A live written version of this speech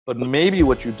But maybe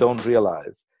what you don't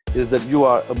realize is that you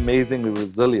are amazingly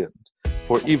resilient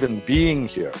for even being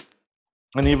here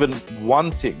and even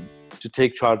wanting to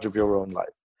take charge of your own life.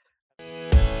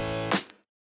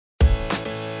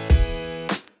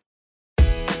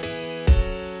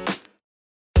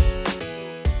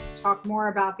 Talk more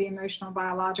about the emotional,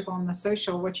 biological, and the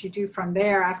social, what you do from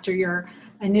there after your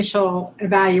initial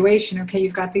evaluation. Okay,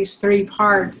 you've got these three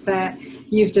parts that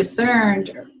you've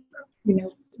discerned,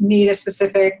 need a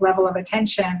specific level of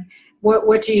attention.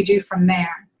 What do you do from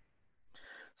there?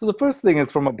 So the first thing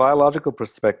is from a biological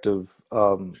perspective,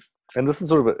 and this is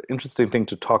sort of an interesting thing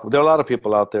to talk about. There are a lot of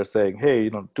people out there saying, hey,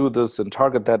 do this and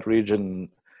target that region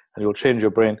and you'll change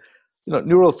your brain.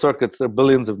 Neural circuits, there are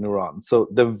billions of neurons, so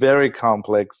they're very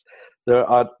complex. There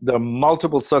are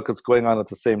multiple circuits going on at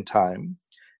the same time.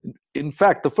 In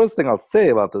fact, the first thing I'll say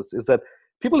about this is that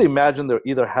people imagine they're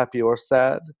either happy or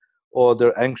sad, or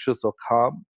they're anxious or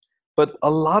calm. But a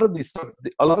lot of these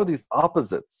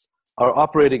opposites are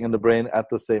operating in the brain at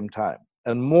the same time.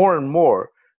 And more,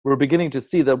 we're beginning to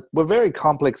see that we're very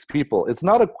complex people. It's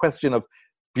not a question of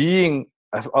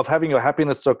having your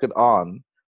happiness circuit on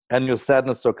and your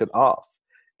sadness circuit off.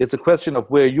 It's a question of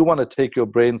where you want to take your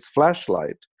brain's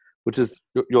flashlight, which is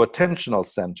your attentional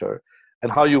center,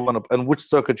 and how you want to, and which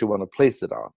circuit you want to place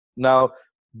it on. Now,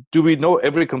 do we know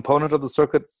every component of the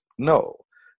circuit? No.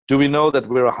 Do we know that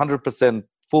we're 100%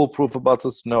 foolproof about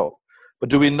this? No. But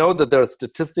do we know that there are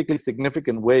statistically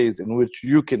significant ways in which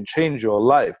you can change your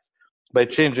life by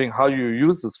changing how you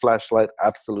use this flashlight?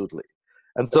 Absolutely.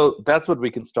 And so that's what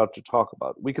we can start to talk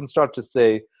about. We can start to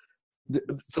say,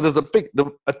 so there's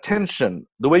the attention,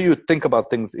 the way you think about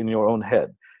things in your own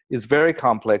head is very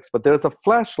complex, but there's a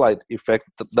flashlight effect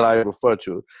that I refer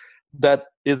to that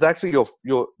is actually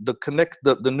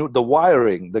the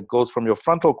wiring that goes from your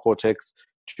frontal cortex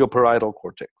to your parietal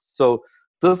cortex. So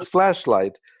this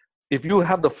flashlight, if you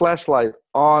have the flashlight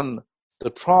on the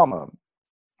trauma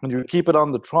and you keep it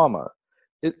on the trauma,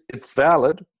 it's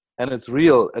valid and it's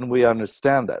real and we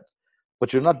understand that,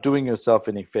 but you're not doing yourself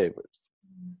any favors.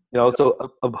 So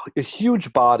a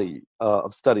huge body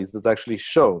of studies has actually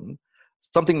shown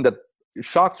something that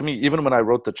shocked me even when I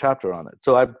wrote the chapter on it.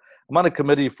 So I'm on a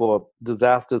committee for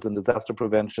disasters and disaster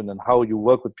prevention and how you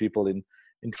work with people in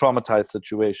traumatized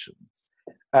situations.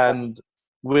 And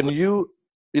when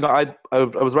I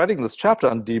was writing this chapter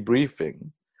on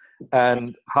debriefing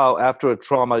and how after a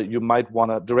trauma,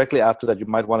 directly after that, you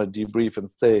might want to debrief and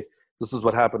say, this is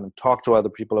what happened and talk to other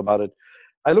people about it.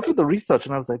 I looked at the research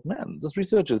and I was like, man, this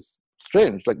research is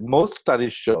strange. Like most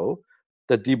studies show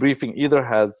that debriefing either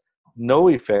has no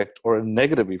effect or a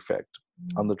negative effect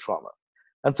on the trauma.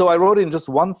 And so I wrote in just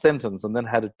one sentence and then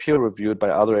had it peer reviewed by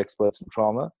other experts in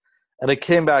trauma. And it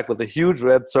came back with a huge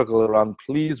red circle around,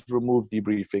 please remove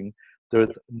debriefing. There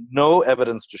is no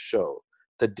evidence to show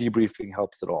that debriefing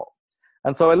helps at all.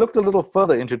 And so I looked a little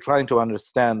further into trying to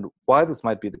understand why this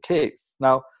might be the case.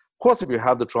 Now, of course, if you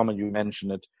have the trauma, you mention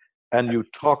it and you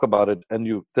talk about it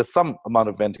and there's some amount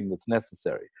of venting that's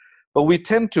necessary. But we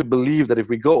tend to believe that if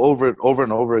we go over it over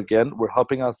and over again, we're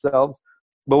helping ourselves.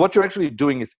 But what you're actually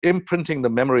doing is imprinting the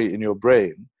memory in your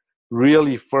brain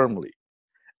really firmly.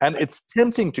 And it's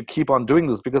tempting to keep on doing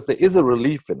this because there is a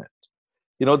relief in it.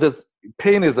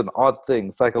 Pain is an odd thing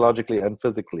psychologically and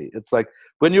physically. It's like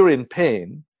when you're in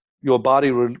pain, your body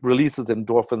releases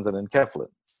endorphins and enkephalins.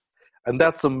 And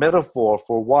that's a metaphor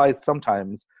for why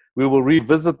sometimes we will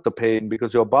revisit the pain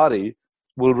because your body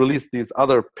will release these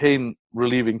other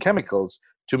pain-relieving chemicals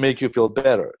to make you feel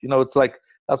better. It's like,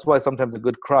 that's why sometimes a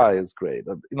good cry is great.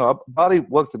 Our body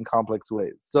works in complex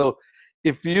ways. So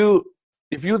if you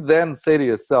then say to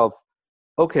yourself,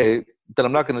 okay, then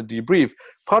I'm not going to debrief,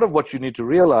 part of what you need to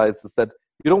realize is that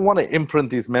you don't want to imprint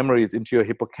these memories into your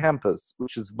hippocampus,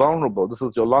 which is vulnerable. This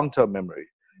is your long-term memory,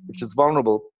 which is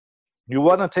vulnerable. You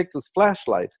want to take this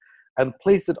flashlight and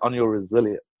place it on your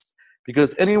resilience.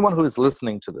 Because anyone who is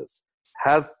listening to this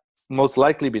has most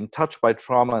likely been touched by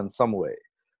trauma in some way.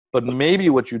 But maybe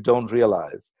what you don't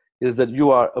realize is that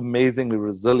you are amazingly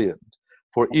resilient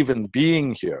for even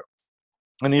being here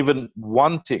and even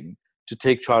wanting to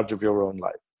take charge of your own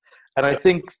life. And I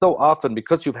think so often,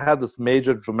 because you've had this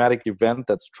major dramatic event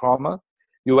that's trauma,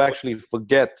 you actually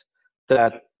forget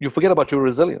about your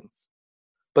resilience.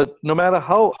 But no matter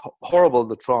how horrible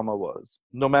the trauma was,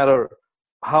 no matter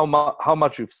how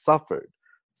much you've suffered,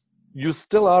 you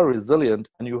still are resilient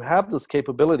and you have this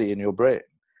capability in your brain.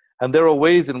 And there are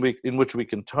ways in which we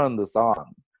can turn this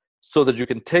on so that you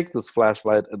can take this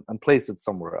flashlight and place it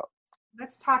somewhere else.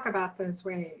 Let's talk about those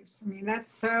ways. I mean,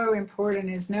 that's so important,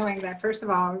 is knowing that, first of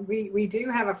all, we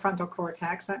do have a frontal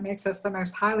cortex that makes us the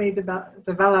most highly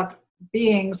developed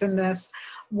beings in this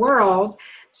world.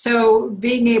 So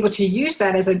being able to use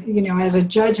that as a, as a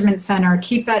judgment center,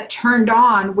 keep that turned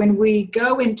on when we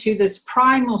go into this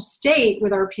primal state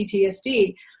with our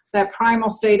PTSD, that primal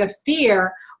state of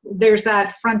fear, there's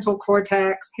that frontal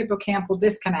cortex, hippocampal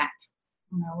disconnect.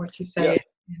 I don't know what you say.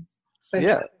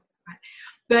 Yeah.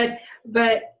 But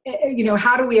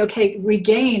how do we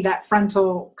regain that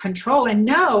frontal control and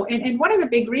know? And one of the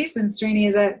big reasons,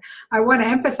 Srini, that I want to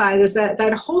emphasize is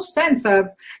that whole sense of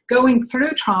going through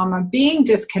trauma, being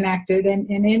disconnected. And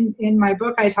in my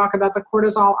book, I talk about the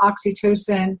cortisol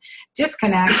oxytocin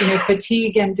disconnect,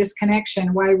 fatigue and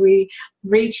disconnection, why we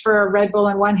reach for a Red Bull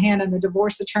in one hand and the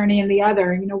divorce attorney in the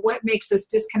other. What makes us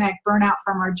disconnect, burnout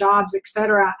from our jobs,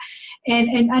 etc.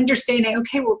 And understanding,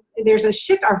 okay, well, there's a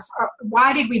shift.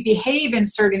 Why did we behave in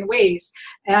certain ways?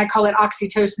 And I call it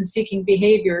oxytocin-seeking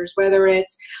behaviors, whether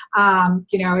it's,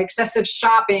 excessive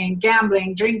shopping,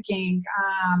 gambling, drinking,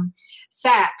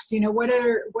 sex. What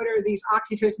are these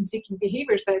oxytocin-seeking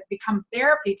behaviors that become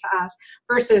therapy to us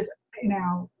versus,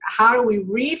 how do we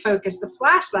refocus the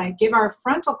flashlight, give our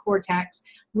frontal cortex,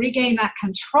 regain that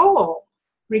control,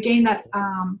 regain that,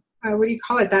 what do you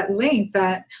call it, that link,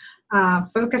 that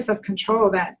focus of control,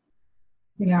 that,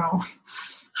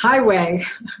 highway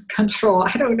control.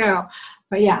 I don't know,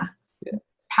 but yeah.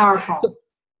 Powerful.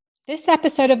 This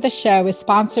episode of the show is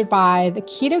sponsored by the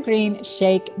Keto Green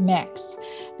Shake Mix.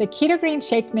 The Keto Green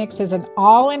Shake Mix is an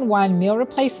all-in-one meal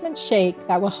replacement shake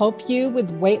that will help you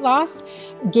with weight loss,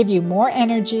 give you more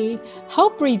energy,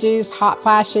 help reduce hot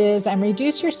flashes, and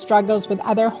reduce your struggles with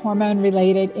other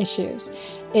hormone-related issues.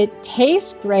 It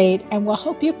tastes great and will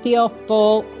help you feel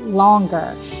full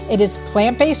longer. It is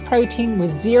plant-based protein with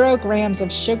 0 grams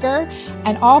of sugar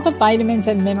and all the vitamins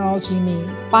and minerals you need.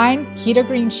 Find Keto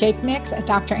Green Shake Mix at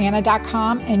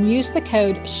dranna.com and use the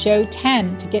code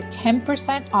SHOW10 to get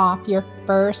 10% off your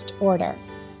first order.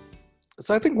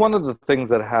 So I think one of the things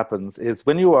that happens is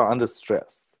when you are under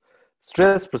stress,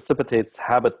 stress precipitates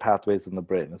habit pathways in the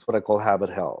brain. It's what I call habit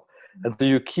hell. And so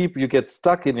you get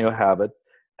stuck in your habit,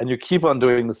 and you keep on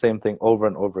doing the same thing over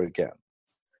and over again.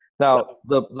 Now,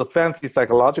 the fancy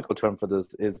psychological term for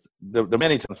this is, there are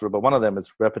many terms for it, but one of them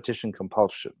is repetition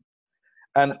compulsion.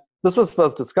 And this was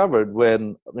first discovered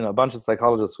when a bunch of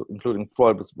psychologists, including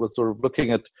Freud, was sort of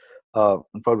looking at,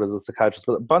 and Freud was a psychiatrist,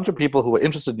 but a bunch of people who were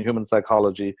interested in human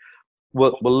psychology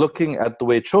were looking at the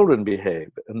way children behave.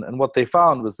 And what they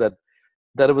found was that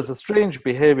it was a strange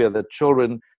behavior that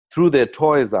children threw their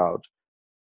toys out,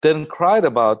 then cried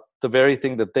about the very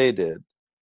thing that they did,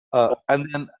 and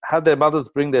then had their mothers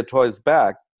bring their toys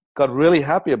back, got really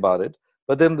happy about it,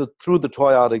 but then threw the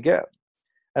toy out again.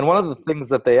 And one of the things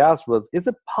that they asked was, is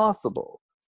it possible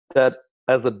that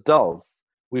as adults,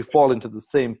 we fall into the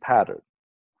same pattern,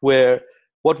 where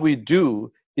what we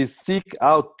do is seek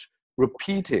out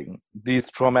repeating these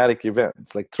traumatic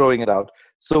events, like throwing it out,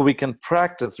 so we can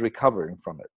practice recovering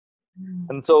from it?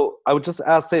 And so I would just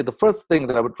say the first thing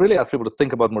that I would really ask people to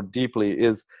think about more deeply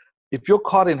is, if you're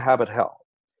caught in habit hell,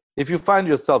 if you find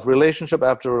yourself relationship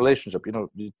after relationship,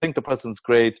 you think the person's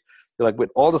great, you're like, wait,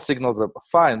 all the signals are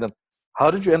fine, then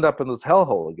how did you end up in this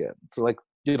hellhole again? So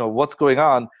what's going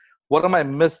on? What am I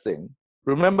missing?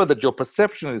 Remember that your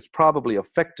perception is probably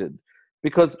affected,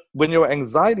 because when your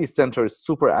anxiety center is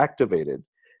super activated,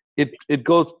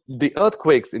 the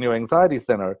earthquakes in your anxiety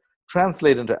center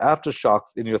translate into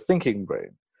aftershocks in your thinking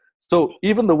brain. So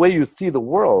even the way you see the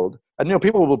world, and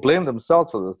people will blame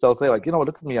themselves for this. They'll say, look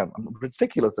at me, I'm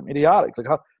ridiculous, I'm idiotic.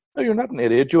 No, you're not an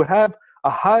idiot. You have a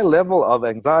high level of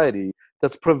anxiety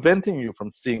that's preventing you from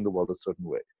seeing the world a certain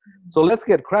way. So let's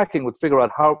get cracking with figuring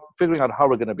out how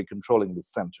we're going to be controlling the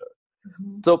center.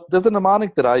 So there's a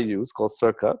mnemonic that I use called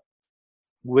CIRCA,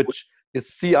 which is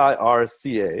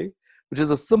CIRCA, which is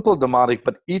a simple mnemonic,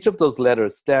 but each of those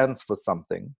letters stands for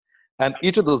something. And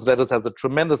each of those letters has a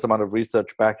tremendous amount of research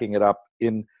backing it up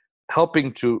in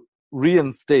helping to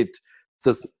reinstate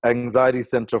this anxiety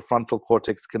center frontal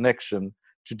cortex connection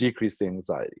to decrease the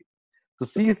anxiety. The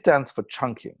C stands for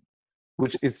chunking,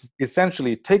 which is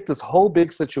essentially take this whole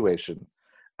big situation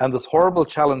and this horrible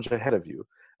challenge ahead of you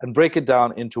and break it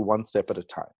down into one step at a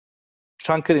time.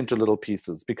 Chunk it into little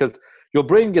pieces, because your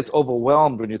brain gets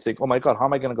overwhelmed when you think, oh my God, how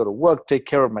am I going to go to work, take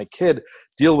care of my kid,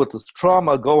 deal with this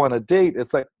trauma, go on a date?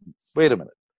 It's like, wait a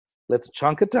minute, let's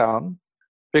chunk it down,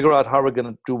 figure out how we're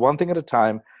going to do one thing at a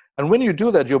time. And when you do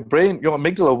that, your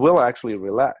amygdala will actually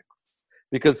relax,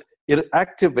 because it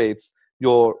activates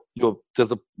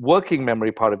there's a working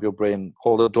memory part of your brain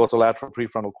called the dorsolateral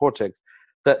prefrontal cortex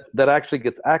that actually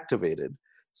gets activated.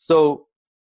 So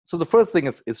the first thing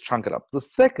is chunk it up. The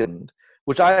second,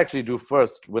 which I actually do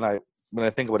first when I when I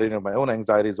think about any of my own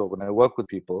anxieties or when I work with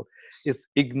people, is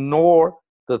ignore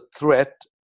the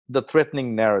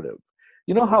threatening narrative.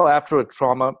 You know how after a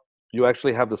trauma, you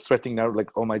actually have this threatening narrative, like,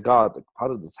 oh my God, like, how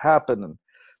did this happen? And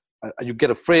you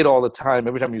get afraid all the time.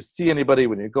 Every time you see anybody,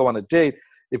 when you go on a date,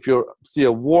 if you see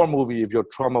a war movie, if your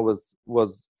trauma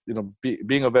was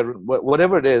being a veteran,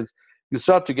 whatever it is, you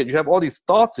have all these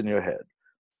thoughts in your head.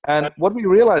 And what we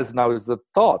realize now is that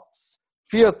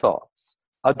fear thoughts,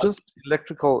 are just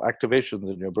electrical activations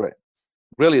in your brain.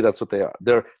 Really, that's what they are.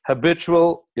 They're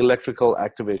habitual electrical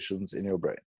activations in your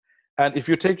brain. And if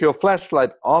you take your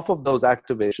flashlight off of those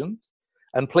activations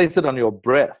and place it on your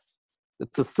breath,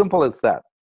 it's as simple as that.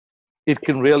 It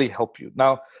can really help you.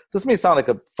 Now, this may sound like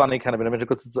a funny kind of an image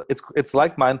because it's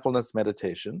like mindfulness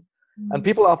meditation. And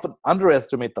people often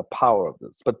underestimate the power of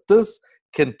this. But this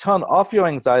can turn off your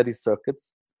anxiety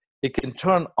circuits. It can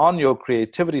turn on your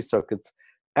creativity circuits.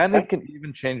 And it can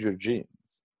even change your genes.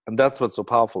 And that's what's so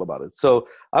powerful about it. So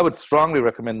I would strongly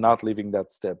recommend not leaving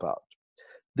that step out.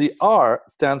 The R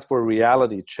stands for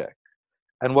reality check.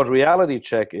 And what reality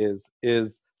check is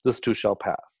this too shall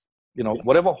pass.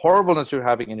 Whatever horribleness you're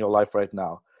having in your life right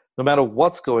now, no matter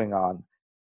what's going on,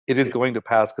 it is going to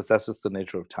pass because that's just the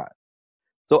nature of time.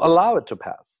 So allow it to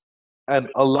pass and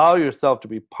allow yourself to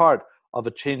be part of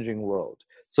a changing world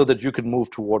so that you can move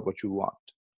toward what you want.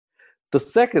 The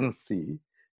second C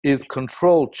is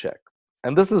control check.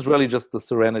 And this is really just the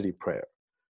serenity prayer,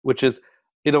 which is,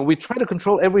 we try to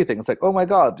control everything. It's like, oh my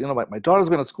God, my daughter's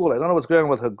going to school. I don't know what's going on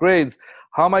with her grades.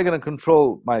 How am I going to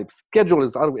control my schedule?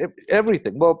 Is out of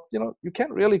everything. Well, you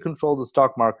can't really control the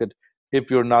stock market if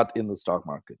you're not in the stock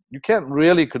market. You can't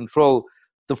really control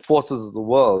the forces of the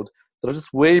world that are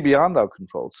just way beyond our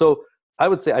control. So I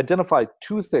would say identify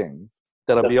two things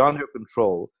that are beyond your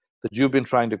control that you've been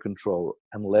trying to control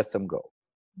and let them go.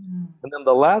 And then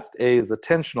the last A is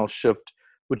attentional shift,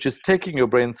 which is taking your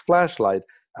brain's flashlight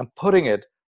and putting it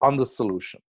on the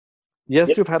solution.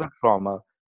 Yes, you've had a trauma.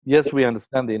 Yes, we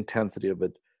understand the intensity of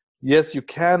it. Yes, you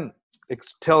can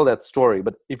tell that story.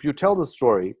 But if you tell the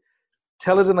story,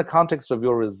 tell it in the context of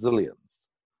your resilience,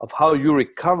 of how you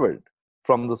recovered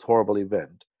from this horrible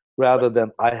event, rather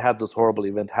than I had this horrible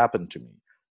event happen to me.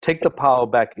 Take the power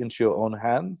back into your own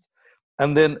hands.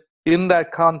 And then in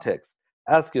that context,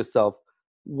 ask yourself,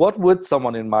 what would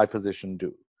someone in my position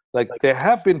do? Like, there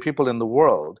have been people in the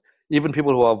world, even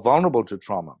people who are vulnerable to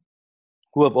trauma,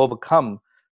 who have overcome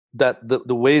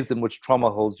the ways in which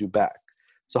trauma holds you back.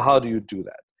 So how do you do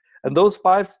that? And those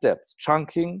 5 steps,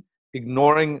 chunking,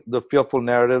 ignoring the fearful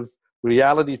narratives,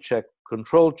 reality check,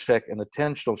 control check, and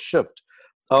attentional shift,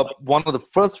 one of the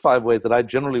first 5 ways that I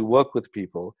generally work with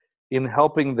people in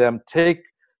helping them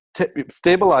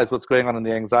stabilize what's going on in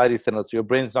the anxiety center so your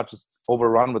brain's not just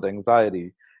overrun with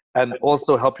anxiety, and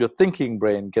also help your thinking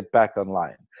brain get back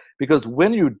online. Because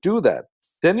when you do that,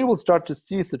 then you will start to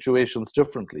see situations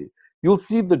differently. You'll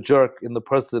see the jerk in the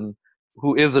person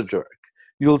who is a jerk.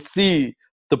 You'll see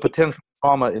the potential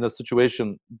trauma in a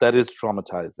situation that is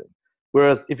traumatizing.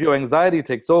 Whereas if your anxiety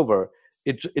takes over,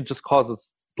 it just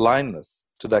causes blindness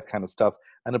to that kind of stuff,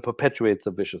 and it perpetuates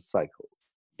a vicious cycle.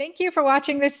 Thank you for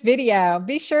watching this video.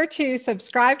 Be sure to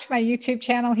subscribe to my YouTube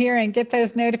channel here and get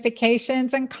those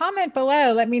notifications, and comment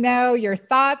below. Let me know your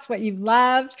thoughts, what you've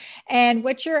loved, and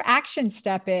what your action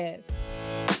step is.